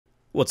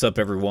What's up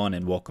everyone,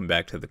 and welcome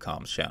back to the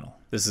comms channel.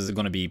 This is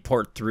going to be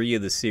part 3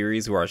 of the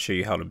series where I show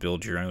you how to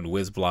build your own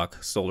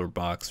WisBlock solar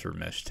box or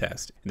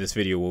Meshtastic. In this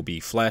video we'll be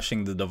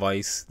flashing the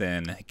device,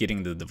 then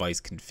getting the device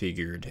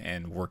configured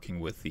and working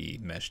with the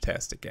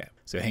Meshtastic app.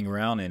 So hang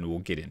around and we'll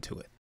get into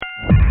it.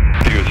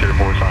 Two here,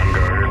 Morse on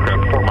guard,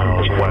 aircraft 4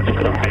 miles west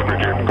of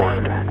Bainbridge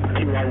Airport.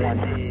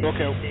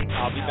 Okay,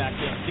 I'll be back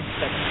in 6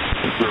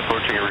 seconds. We're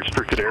approaching a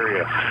restricted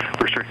area.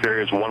 Restricted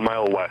area is 1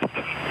 mile west.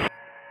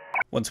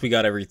 Once we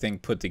got everything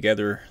put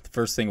together, the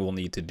first thing we'll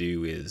need to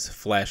do is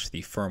flash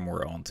the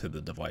firmware onto the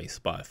device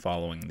by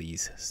following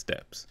these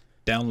steps.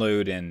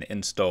 Download and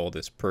install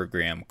this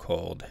program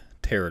called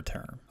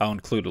TeraTerm. I'll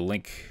include a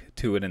link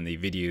to it in the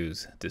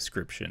video's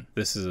description.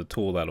 This is a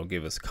tool that'll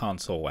give us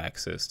console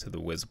access to the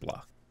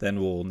WisBlock. Then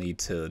we'll need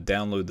to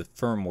download the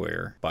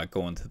firmware by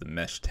going to the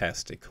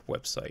Meshtastic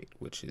website,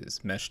 which is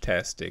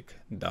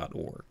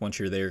meshtastic.org. Once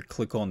you're there,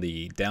 click on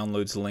the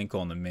downloads link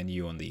on the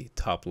menu on the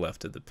top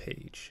left of the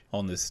page.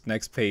 On this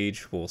next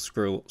page, we'll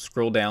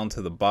scroll down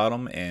to the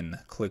bottom and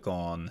click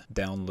on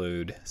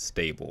download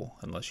stable,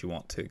 unless you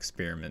want to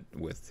experiment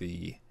with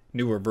the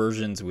newer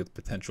versions with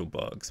potential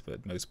bugs,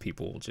 but most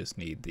people will just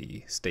need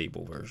the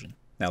stable version.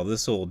 Now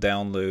this will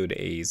download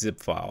a zip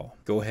file.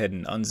 Go ahead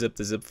and unzip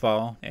the zip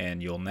file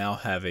and you'll now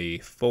have a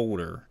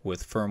folder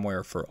with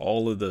firmware for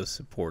all of the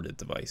supported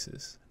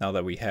devices. Now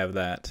that we have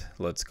that,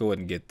 let's go ahead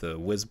and get the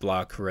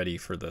WisBlock ready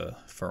for the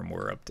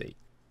firmware update.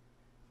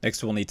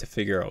 Next we'll need to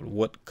figure out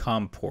what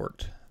COM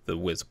port the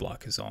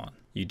WisBlock is on.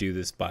 You do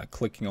this by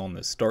clicking on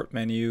the start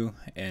menu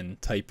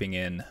and typing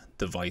in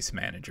device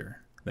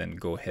manager. Then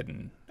go ahead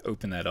and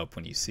open that up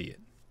when you see it.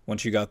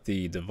 Once you got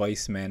the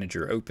device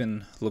manager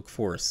open, look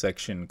for a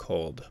section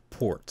called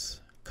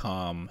ports,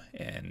 COM,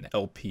 and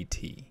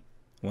LPT.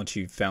 Once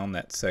you've found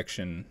that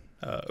section,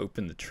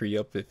 open the tree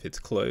up if it's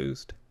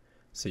closed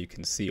so you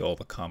can see all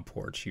the COM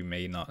ports. You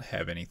may not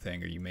have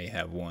anything, or you may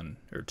have one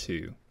or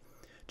two.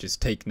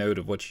 Just take note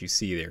of what you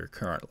see there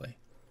currently.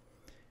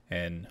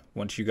 And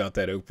once you got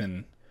that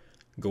open,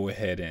 go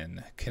ahead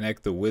and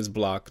connect the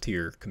WisBlock to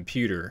your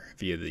computer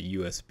via the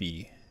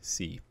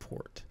USB-C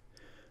port.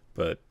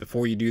 But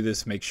before you do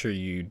this, make sure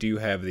you do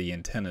have the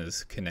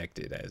antennas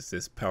connected, as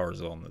this powers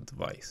on the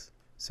device.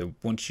 So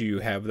once you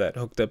have that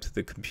hooked up to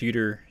the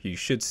computer, you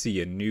should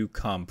see a new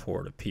COM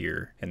port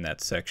appear in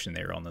that section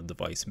there on the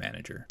device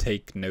manager.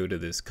 Take note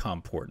of this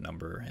COM port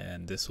number,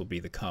 and this will be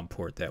the COM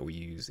port that we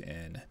use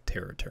in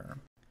TeraTerm.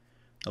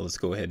 Now let's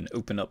go ahead and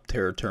open up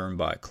TeraTerm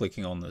by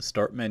clicking on the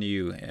start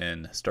menu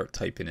and start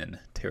typing in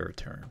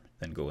TeraTerm.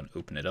 Then go and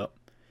open it up.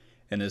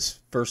 In this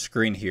first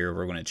screen here,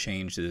 we're going to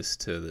change this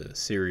to the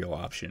serial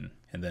option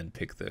and then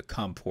pick the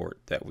COM port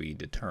that we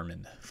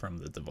determined from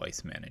the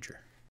device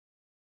manager.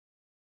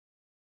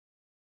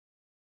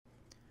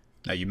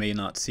 Now you may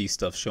not see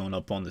stuff showing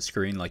up on the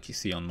screen like you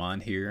see on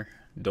mine here.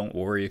 Don't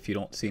worry if you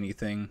don't see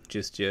anything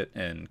just yet,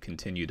 and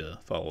continue to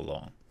follow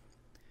along.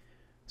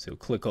 So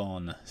click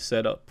on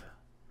Setup,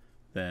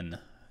 then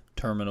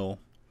Terminal,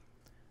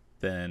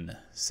 then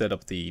set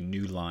up the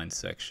new line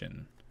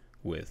section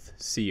with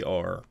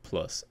CR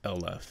plus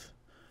LF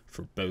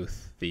for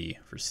both the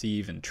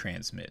receive and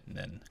transmit, and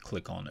then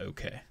click on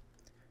OK.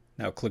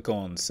 Now click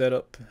on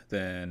Setup,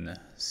 then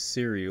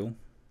Serial,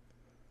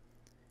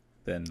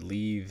 then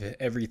leave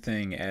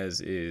everything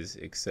as is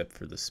except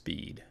for the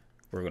speed.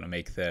 We're going to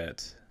make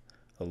that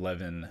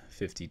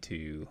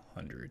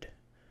 115200.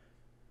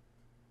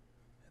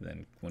 And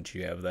then once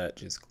you have that,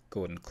 just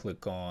go ahead and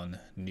click on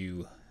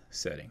New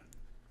Setting.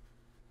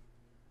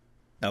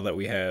 Now that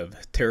we have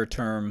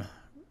TeraTerm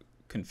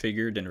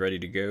configured and ready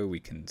to go, we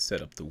can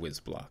set up the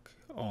WisBlock.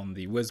 On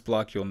the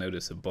WisBlock, you'll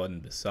notice a button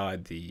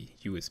beside the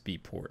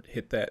USB port.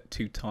 Hit that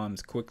 2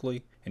 times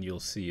quickly and you'll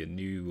see a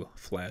new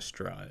flash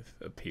drive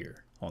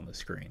appear on the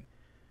screen.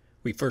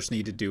 We first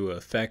need to do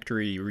a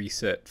factory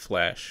reset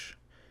flash,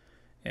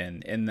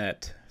 and in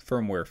that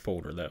firmware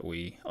folder that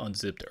we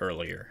unzipped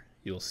earlier,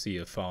 you'll see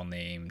a file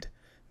named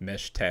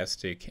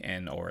Meshtastic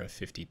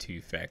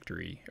NRF52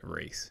 factory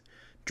erase.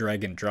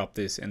 Drag and drop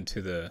this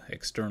into the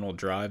external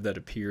drive that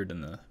appeared in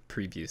the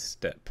previous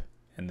step,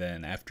 and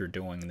then after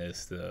doing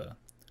this, the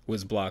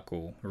WisBlock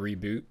will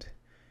reboot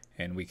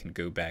and we can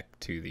go back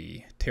to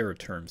the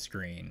TeraTerm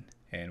screen,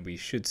 and we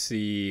should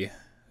see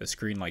a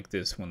screen like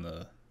this when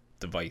the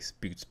device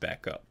boots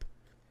back up.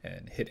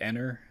 And hit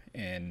enter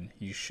and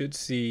you should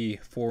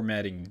see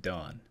formatting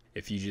done.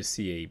 If you just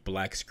see a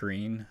black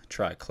screen,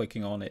 try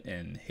clicking on it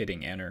and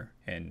hitting enter,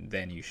 and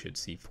then you should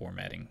see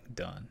formatting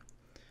done.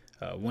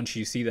 Once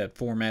you see that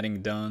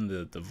formatting done,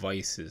 the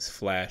device is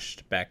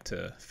flashed back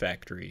to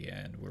factory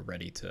and we're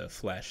ready to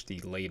flash the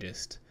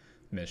latest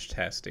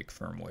Meshtastic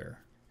firmware.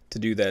 To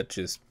do that,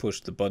 just push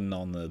the button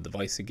on the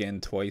device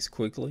again twice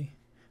quickly.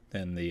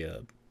 Then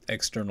the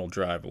external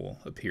drive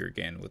will appear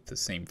again with the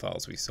same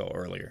files we saw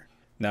earlier.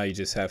 Now you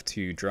just have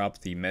to drop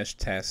the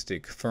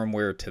Meshtastic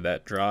firmware to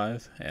that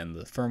drive, and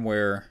the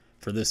firmware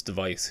for this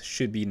device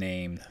should be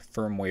named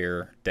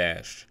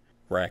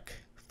firmware-rack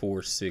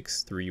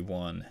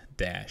 4631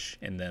 dash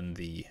and then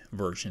the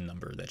version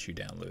number that you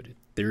downloaded.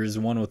 There is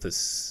one with a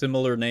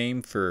similar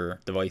name for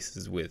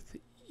devices with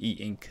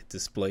e-ink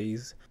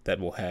displays that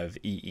will have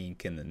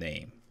e-ink in the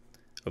name.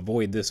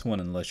 Avoid this one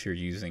unless you're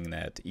using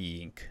that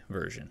e-ink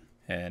version.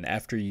 And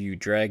after you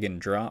drag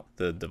and drop,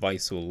 the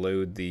device will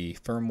load the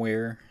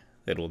firmware.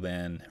 It'll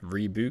then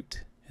reboot,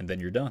 and then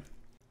you're done.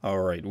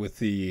 Alright, with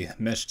the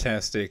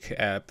Meshtastic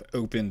app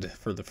opened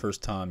for the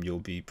first time, you'll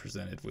be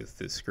presented with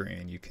this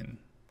screen. You can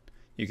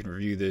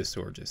review this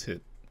or just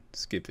hit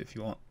skip if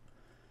you want.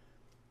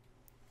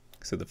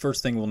 So the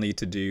first thing we'll need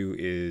to do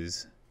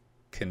is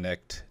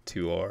connect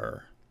to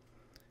our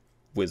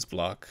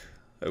WisBlock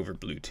over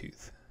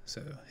Bluetooth.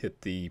 So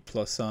hit the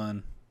plus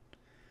sign.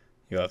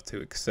 You have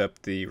to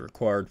accept the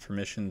required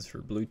permissions for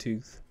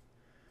Bluetooth.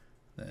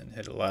 Then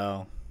hit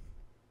allow.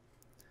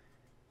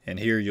 And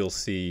here you'll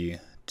see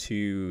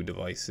two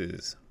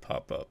devices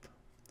pop up.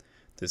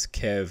 This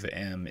Kev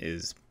M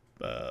is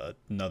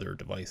another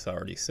device I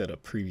already set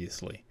up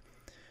previously.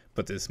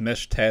 But this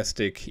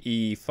Meshtastic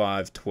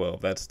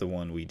E512, that's the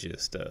one we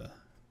just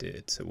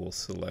did. So we'll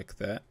select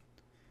that.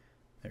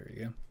 There we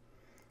go.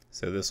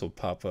 So this will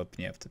pop up and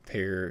you have to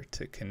pair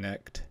to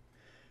connect.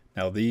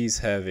 Now these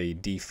have a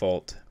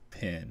default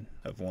pin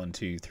of 1,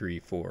 2, 3,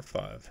 4,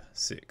 5,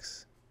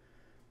 6.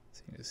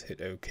 So you just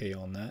hit OK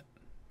on that.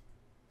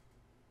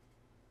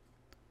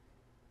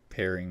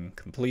 Pairing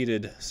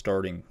completed,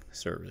 starting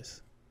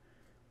service.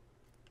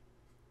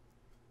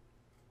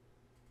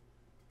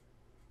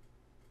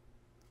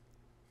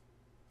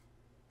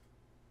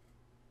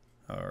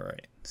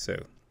 Alright,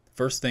 so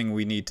first thing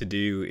we need to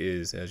do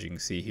is, as you can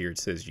see here, it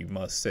says you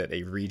must set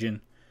a region.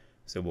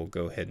 So we'll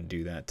go ahead and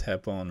do that.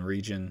 Tap on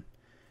region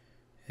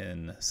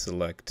and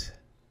select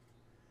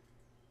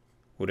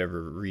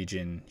whatever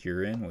region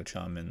you're in, which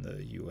I'm in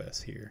the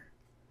US here.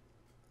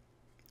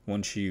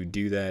 Once you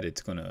do that,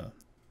 it's going to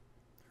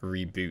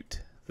reboot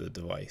the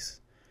device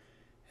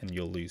and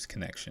you'll lose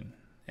connection.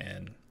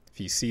 And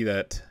if you see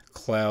that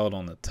cloud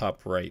on the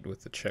top right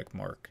with the check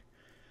mark,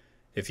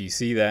 if you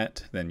see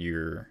that, then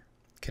you're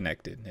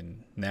connected,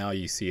 and now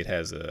you see it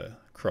has a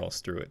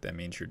cross through it. That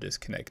means you're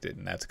disconnected,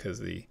 and that's because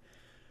the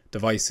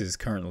device is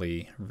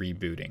currently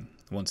rebooting.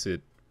 Once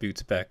it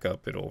boots back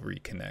up, it'll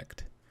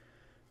reconnect.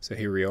 So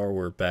here we are,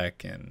 we're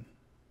back and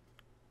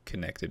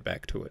connected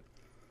back to it.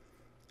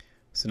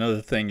 So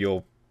another thing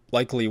you'll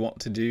likely want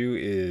to do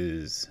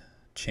is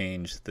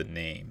change the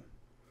name.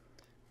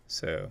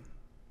 So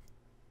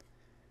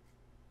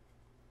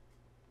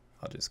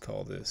I'll just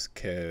call this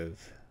Kev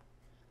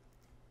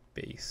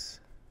Base.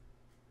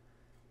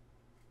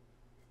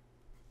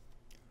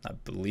 I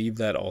believe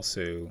that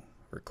also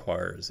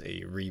requires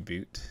a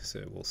reboot,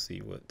 so we'll see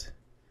what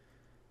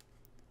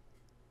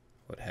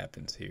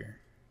happens here.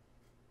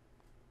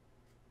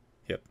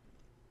 Yep.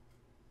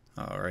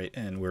 Alright,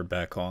 and we're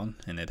back on,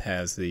 and it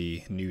has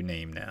the new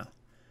name now.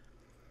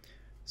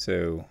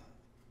 So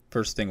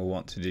first thing we'll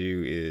want to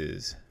do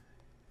is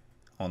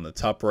on the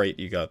top right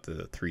you got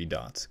the three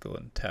dots. Go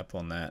ahead and tap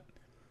on that.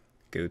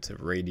 Go to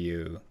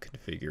radio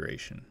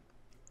configuration.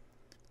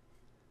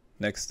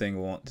 Next thing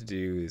we'll want to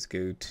do is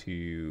go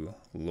to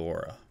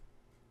LoRa.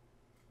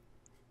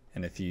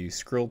 And if you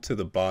scroll to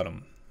the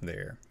bottom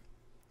there,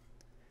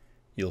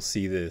 you'll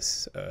see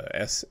this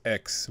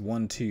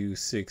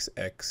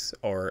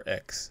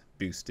SX126XRX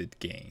boosted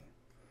gain.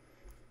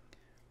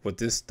 What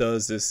this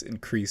does, this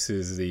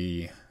increases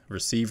the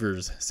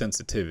receiver's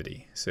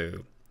sensitivity,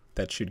 so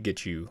that should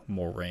get you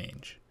more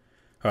range.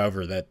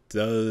 However, that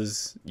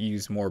does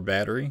use more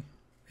battery.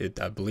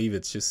 I believe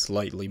it's just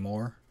slightly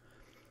more.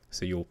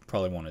 So you'll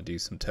probably want to do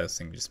some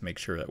testing, just make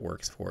sure that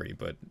works for you.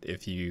 But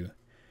if you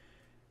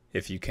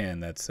can,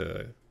 that's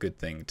a good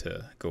thing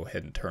to go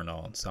ahead and turn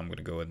on. So I'm going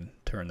to go ahead and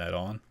turn that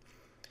on.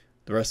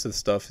 The rest of the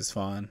stuff is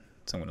fine,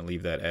 so I'm going to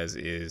leave that as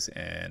is.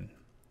 And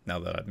now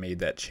that I've made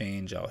that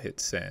change, I'll hit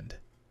send.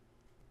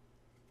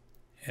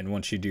 And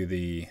once you do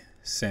the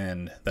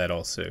send, that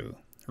also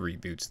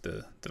reboots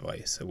the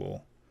device. So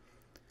we'll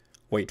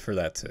wait for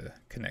that to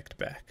connect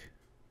back.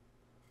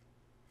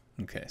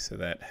 Okay, so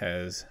that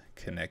has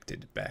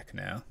connected back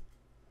now.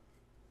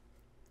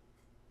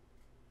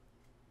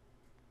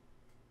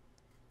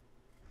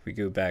 If we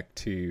go back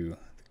to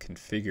the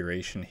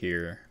configuration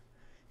here,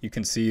 you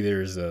can see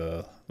there's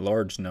a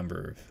large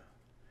number of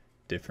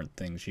different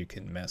things you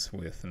can mess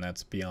with, and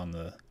that's beyond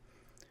the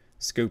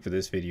scope of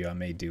this video. I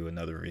may do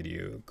another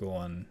video go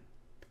on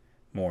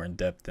more in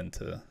depth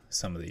into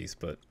some of these,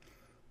 but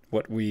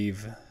what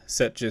we've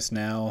set just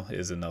now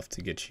is enough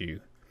to get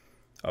you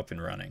up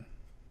and running.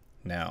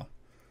 Now,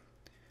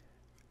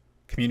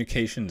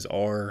 communications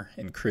are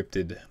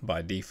encrypted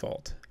by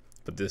default,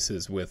 but this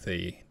is with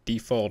a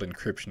default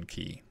encryption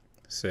key.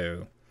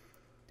 So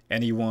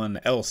anyone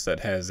else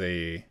that has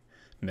a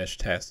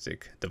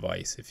Meshtastic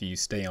device, if you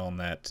stay on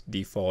that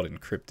default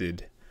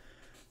encrypted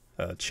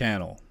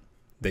channel,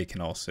 they can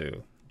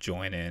also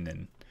join in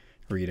and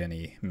read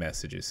any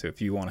messages. So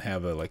if you want to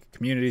have a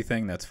community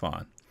thing, that's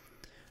fine.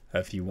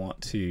 If you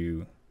want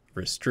to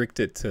restrict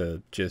it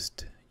to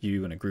just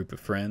you and a group of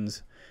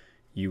friends,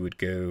 you would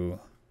go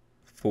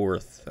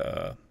fourth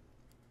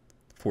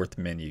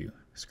menu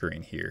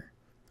screen here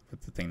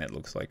with the thing that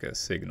looks like a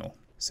signal.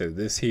 So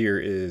this here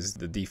is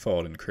the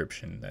default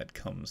encryption that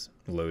comes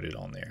loaded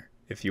on there.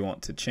 If you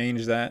want to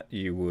change that,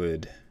 you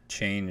would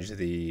change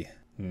the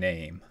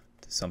name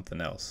to something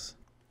else,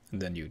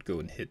 and then you would go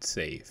and hit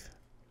save.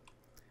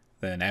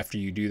 Then after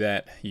you do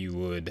that, you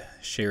would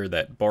share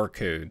that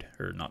barcode,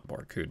 or not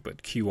barcode,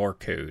 but QR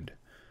code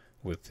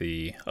with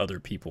the other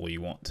people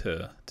you want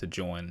to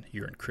join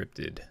your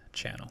encrypted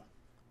channel.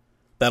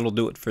 That'll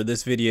do it for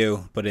this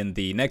video, but in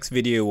the next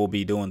video we'll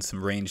be doing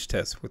some range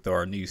tests with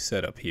our new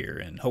setup here,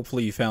 and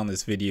hopefully you found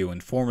this video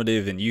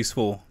informative and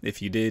useful.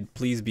 If you did,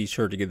 please be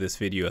sure to give this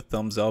video a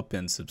thumbs up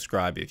and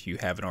subscribe if you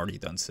haven't already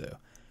done so.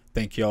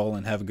 Thank y'all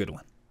and have a good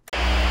one.